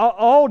 right?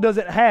 All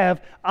doesn't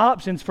have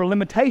options for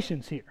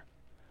limitations here,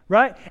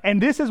 right?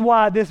 And this is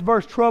why this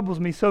verse troubles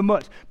me so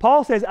much.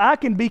 Paul says, I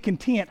can be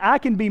content. I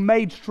can be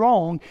made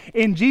strong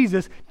in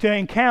Jesus to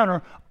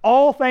encounter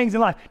all things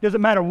in life.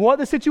 Doesn't matter what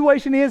the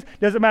situation is.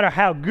 Doesn't matter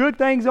how good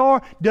things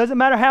are. Doesn't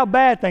matter how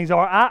bad things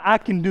are. I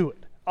can do it.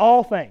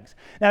 All things.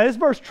 Now this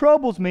verse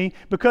troubles me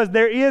because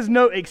there is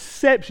no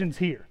exceptions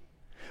here.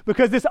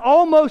 Because this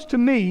almost, to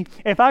me,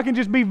 if I can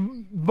just be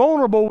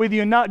vulnerable with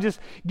you and not just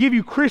give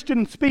you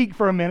Christian speak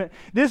for a minute,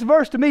 this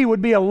verse to me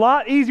would be a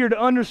lot easier to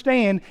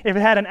understand if it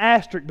had an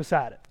asterisk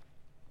beside it.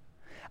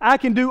 I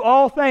can do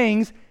all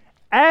things,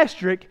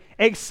 asterisk,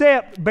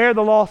 except bear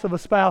the loss of a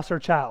spouse or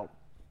child.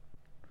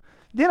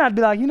 Then I'd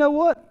be like, you know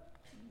what?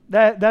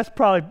 That's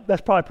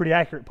probably pretty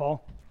accurate,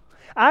 Paul.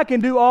 I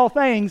can do all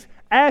things,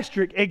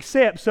 asterisk,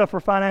 except suffer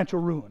financial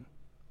ruin.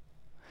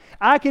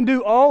 I can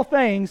do all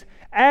things,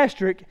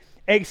 asterisk,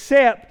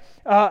 except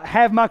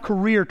have my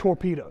career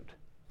torpedoed,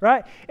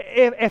 right?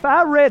 If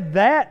I read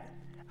that,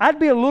 I'd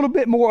be a little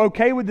bit more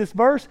okay with this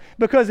verse,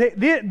 because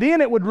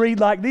then it would read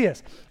like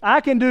this.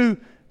 I can do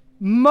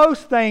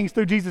most things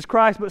through Jesus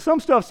Christ, but some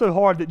stuff's so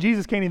hard that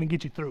Jesus can't even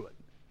get you through it,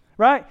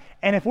 right?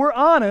 And if we're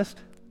honest,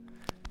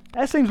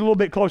 that seems a little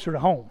bit closer to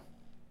home.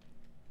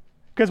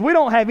 Because we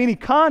don't have any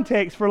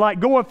context for like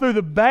going through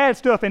the bad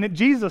stuff and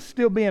Jesus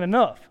still being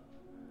enough.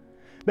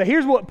 But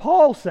here's what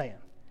Paul's saying.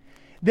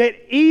 That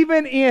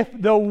even if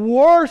the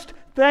worst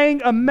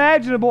thing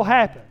imaginable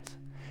happens,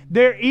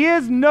 there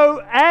is no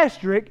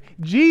asterisk,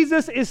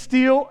 Jesus is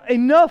still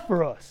enough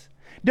for us.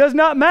 Does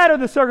not matter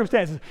the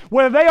circumstances,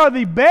 whether they are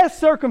the best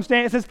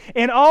circumstances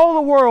in all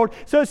the world,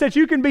 so that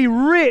you can be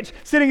rich,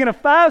 sitting in a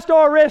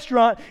 5-star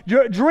restaurant,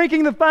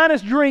 drinking the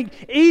finest drink,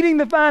 eating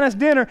the finest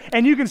dinner,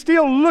 and you can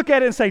still look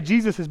at it and say,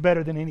 Jesus is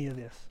better than any of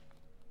this.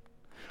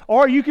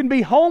 Or you can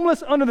be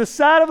homeless under the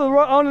side of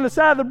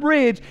the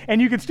bridge,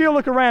 and you can still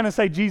look around and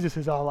say, Jesus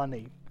is all I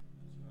need.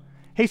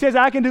 He says,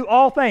 I can do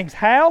all things.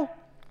 How?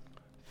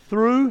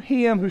 Through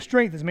Him who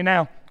strengthens me.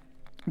 Now,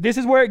 this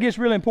is where it gets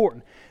really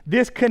important.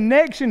 This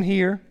connection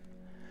here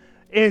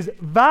is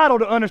vital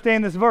to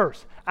understand this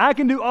verse. I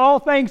can do all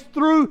things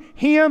through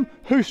Him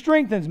who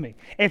strengthens me.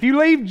 If you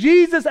leave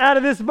Jesus out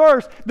of this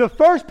verse, the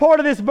first part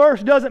of this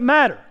verse doesn't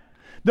matter.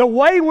 The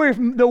way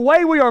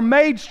we are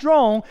made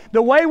strong,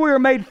 the way we are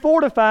made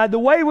fortified, the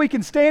way we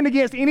can stand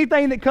against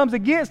anything that comes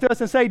against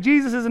us and say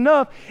Jesus is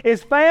enough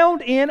is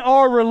found in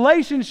our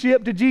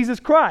relationship to Jesus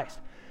Christ.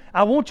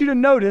 I want you to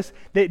notice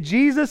that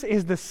Jesus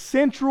is the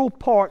central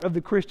part of the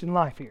Christian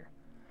life here.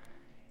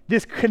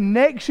 This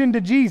connection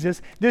to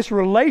Jesus, this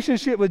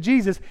relationship with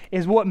Jesus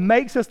is what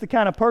makes us the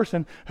kind of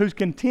person who's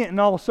content in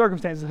all the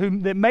circumstances,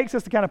 that makes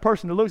us the kind of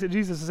person that looks at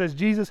Jesus and says,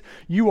 Jesus,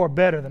 you are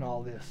better than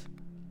all this.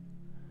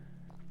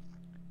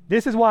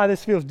 This is why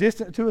this feels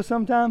distant to us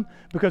sometimes,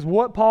 because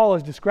what Paul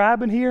is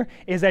describing here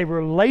is a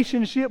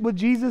relationship with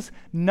Jesus,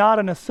 not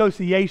an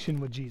association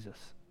with Jesus.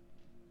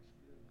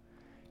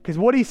 Because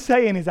what he's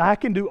saying is, I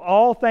can do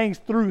all things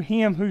through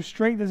Him who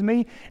strengthens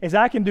me, as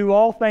I can do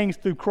all things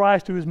through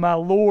Christ, who is my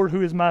Lord,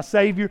 who is my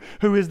Savior,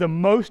 who is the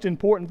most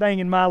important thing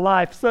in my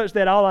life, such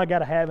that all I got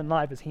to have in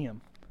life is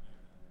Him.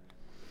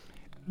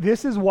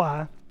 This is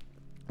why,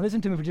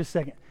 listen to me for just a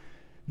second,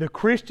 the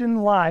Christian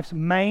life's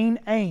main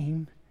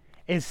aim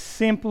is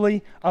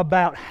simply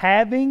about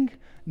having,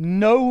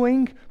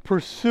 knowing,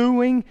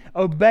 pursuing,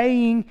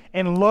 obeying,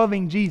 and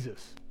loving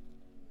Jesus.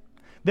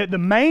 That the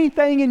main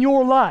thing in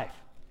your life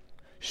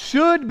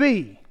should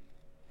be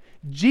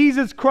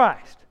Jesus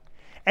Christ.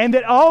 And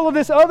that all of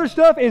this other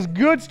stuff is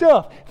good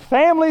stuff.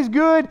 Family's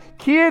good,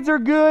 kids are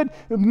good,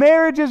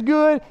 marriage is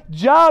good,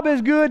 job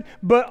is good,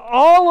 but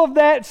all of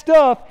that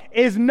stuff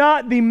is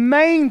not the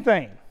main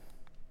thing.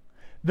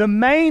 The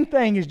main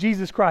thing is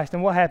Jesus Christ.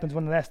 And what happens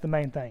when that's the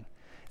main thing?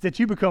 Is that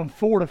you become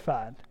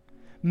fortified,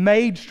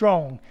 made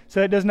strong,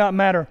 so it does not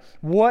matter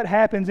what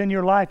happens in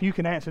your life, you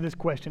can answer this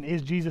question.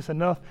 Is Jesus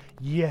enough?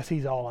 Yes,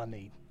 He's all I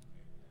need.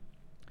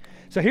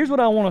 So here's what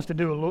I want us to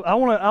do. I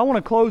want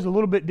to close a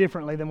little bit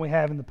differently than we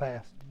have in the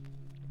past.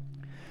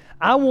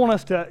 I want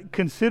us to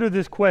consider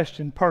this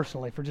question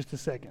personally for just a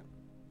second.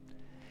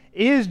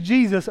 Is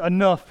Jesus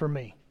enough for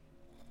me?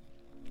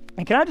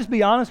 And can I just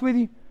be honest with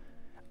you?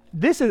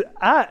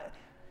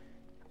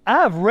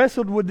 I've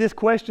wrestled with this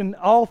question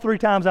all 3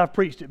 times I've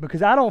preached it,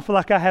 because I don't feel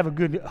like I have a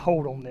good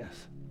hold on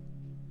this.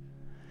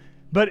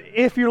 But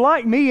if you're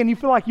like me and you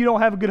feel like you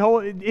don't have a good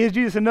hold, is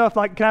Jesus enough?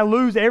 Like, can I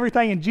lose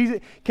everything in Jesus?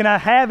 Can I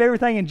have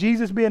everything in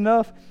Jesus be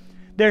enough?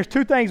 There's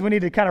 2 things we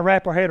need to kind of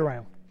wrap our head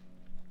around.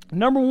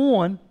 Number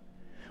 1,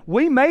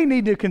 we may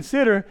need to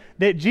consider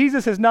that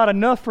Jesus is not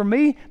enough for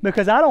me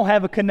because I don't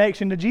have a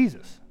connection to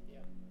Jesus.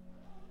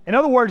 In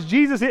other words,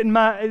 Jesus isn't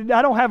I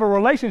don't have a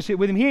relationship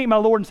with Him. He ain't my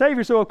Lord and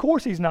Savior, so of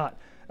course He's not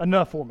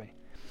enough for me.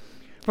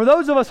 For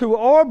those of us who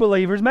are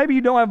believers, maybe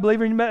you don't have a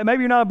believer,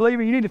 maybe you're not a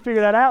believer, you need to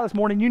figure that out this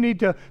morning. You need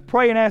to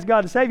pray and ask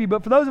God to save you.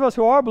 But for those of us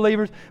who are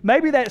believers,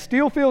 maybe that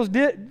still feels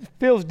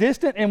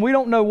distant and we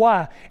don't know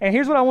why. And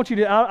here's what I want you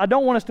to, I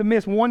don't want us to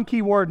miss one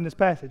key word in this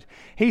passage.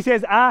 He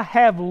says, I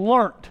have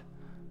learnt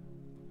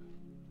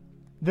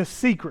the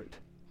secret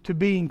to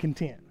being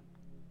content.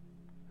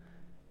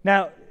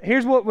 Now,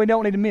 here's what we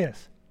don't need to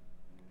miss.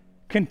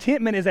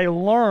 Contentment is a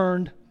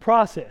learned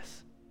process.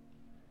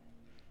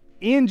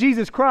 In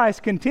Jesus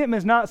Christ, contentment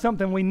is not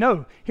something we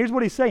know. Here's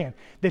what he's saying,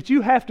 that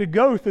you have to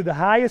go through the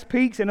highest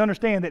peaks and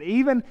understand that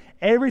even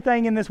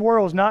everything in this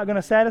world is not going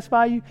to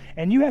satisfy you,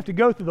 and you have to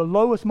go through the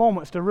lowest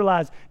moments to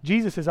realize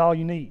Jesus is all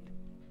you need.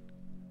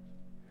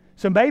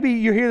 So maybe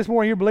you're here this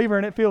morning, you're a believer,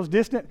 and it feels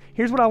distant.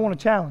 Here's what I want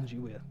to challenge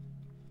you with.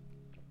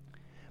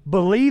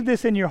 Believe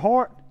this in your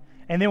heart,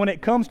 and then when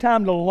it comes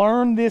time to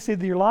learn this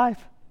into your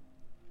life,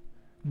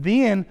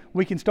 then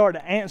we can start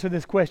to answer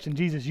this question,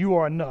 Jesus, you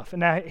are enough. And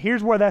now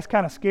here's where that's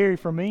kind of scary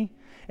for me,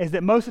 is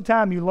that most of the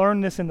time you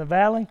learn this in the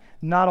valley,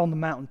 not on the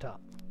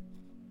mountaintop.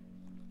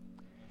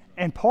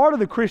 And part of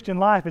the Christian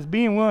life is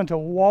being willing to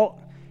walk.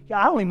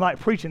 I don't even like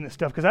preaching this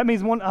stuff, because that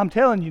means I'm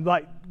telling you,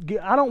 like,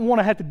 I don't want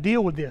to have to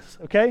deal with this,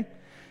 okay?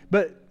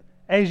 But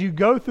as you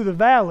go through the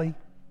valley,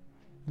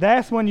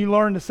 that's when you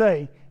learn to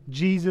say,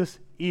 Jesus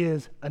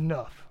is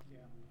enough.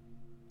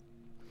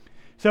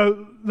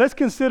 So let's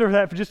consider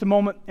that for just a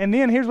moment. And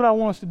then here's what I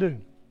want us to do.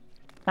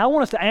 I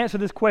want us to answer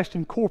this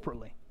question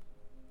corporately.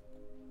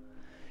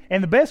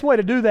 And the best way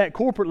to do that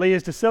corporately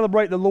is to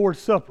celebrate the Lord's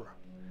Supper.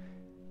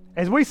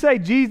 As we say,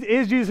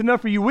 is Jesus enough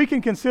for you? We can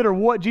consider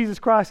what Jesus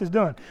Christ has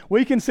done.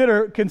 We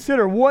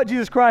consider what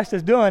Jesus Christ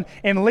has done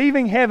in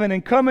leaving heaven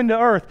and coming to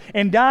earth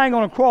and dying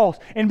on a cross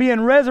and being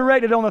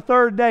resurrected on the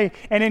third day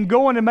and then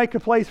going to make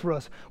a place for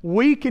us.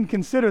 We can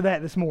consider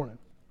that this morning.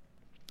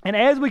 And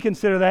as we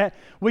consider that,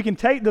 we can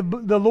take the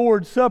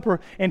Lord's Supper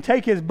and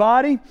take His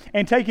body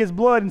and take His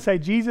blood and say,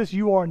 Jesus,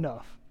 you are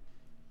enough.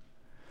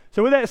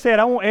 So with that said,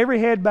 I want every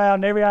head bowed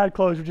and every eye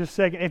closed for just a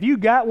second. If you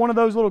got one of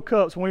those little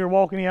cups when we were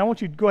walking in, I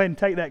want you to go ahead and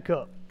take that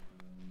cup.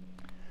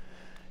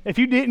 If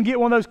you didn't get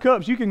one of those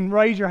cups, you can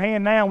raise your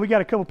hand now. We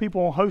got a couple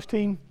people on host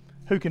team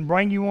who can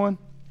bring you one.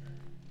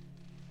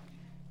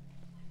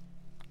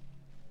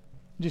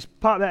 Just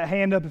pop that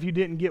hand up if you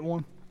didn't get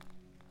one.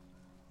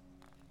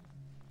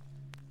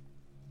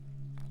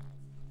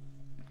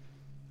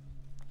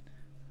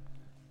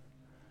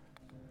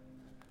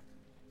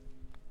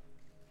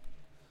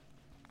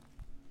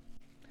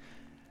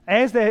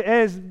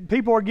 As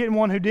people are getting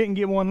one who didn't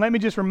get one, let me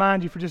just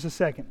remind you for just a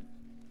second.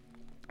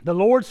 The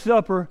Lord's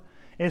Supper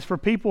is for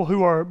people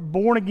who are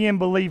born-again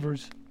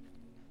believers.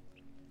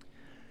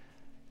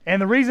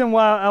 And the reason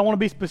why I want to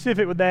be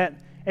specific with that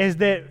is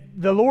that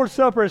the Lord's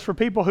Supper is for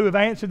people who have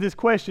answered this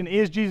question,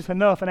 is Jesus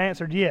enough, and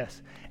answered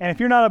yes. And if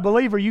you're not a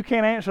believer, you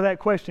can't answer that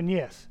question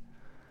yes.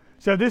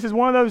 So this is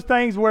one of those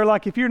things where,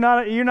 like, if you're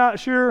not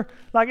sure,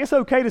 like, it's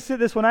okay to sit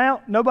this one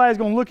out. Nobody's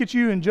going to look at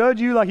you and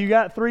judge you like you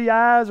got 3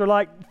 eyes or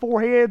like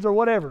 4 heads or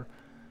whatever.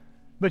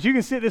 But you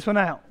can sit this one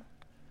out.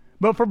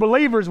 But for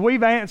believers,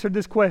 we've answered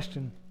this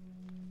question.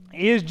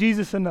 Is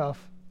Jesus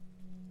enough?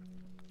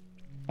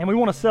 And we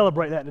want to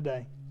celebrate that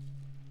today.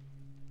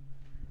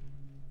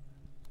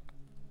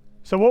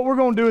 So what we're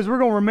going to do is we're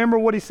going to remember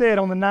what He said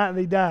on the night that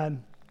He died.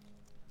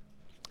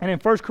 And in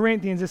 1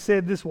 Corinthians, it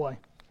said this way.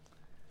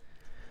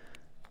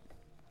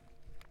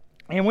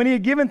 And when He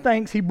had given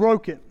thanks, He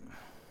broke it.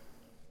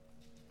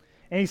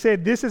 And He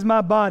said, this is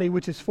my body,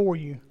 which is for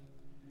you.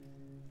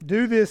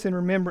 Do this in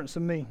remembrance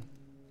of me.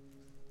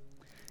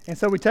 And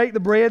so we take the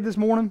bread this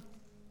morning,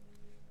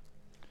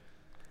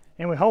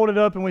 and we hold it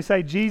up and we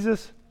say,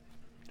 Jesus,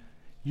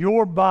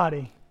 your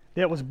body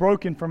that was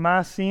broken for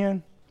my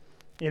sin,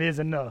 it is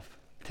enough.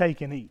 Take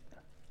and eat.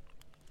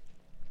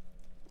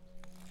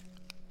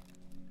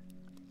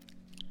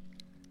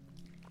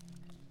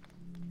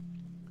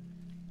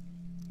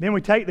 Then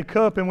we take the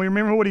cup and we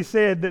remember what He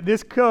said, that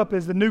this cup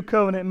is the new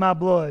covenant in my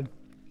blood.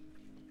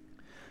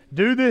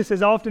 Do this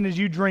as often as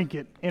you drink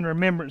it in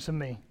remembrance of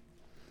me.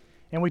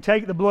 And we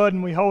take the blood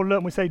and we hold it up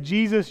and we say,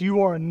 Jesus,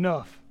 you are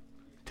enough.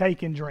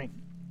 Take and drink.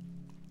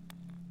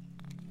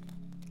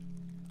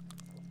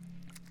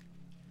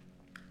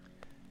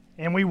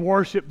 And we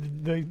worship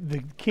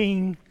the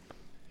King,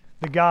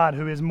 the God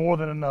who is more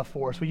than enough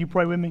for us. Will you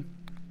pray with me?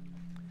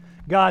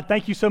 God,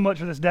 thank you so much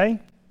for this day.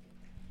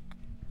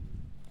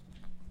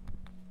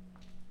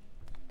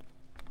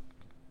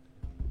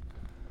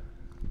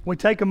 We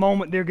take a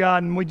moment, dear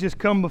God, and we just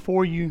come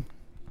before you.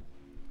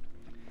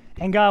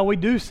 And God, we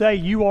do say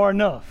you are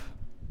enough.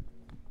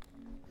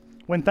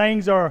 When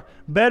things are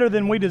better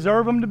than we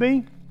deserve them to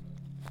be,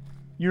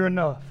 you're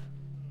enough.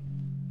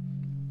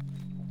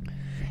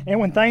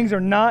 And when things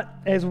are not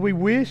as we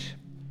wish,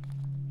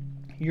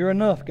 you're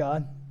enough,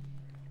 God.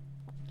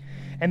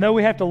 And though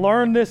we have to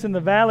learn this in the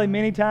valley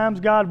many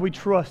times, God, we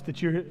trust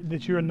that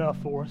you're enough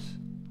for us.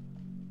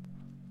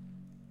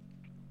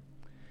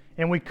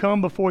 And we come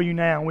before you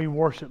now and we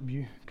worship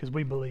you because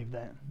we believe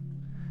that.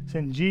 It's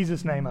in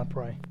Jesus' name I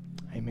pray.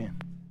 Amen.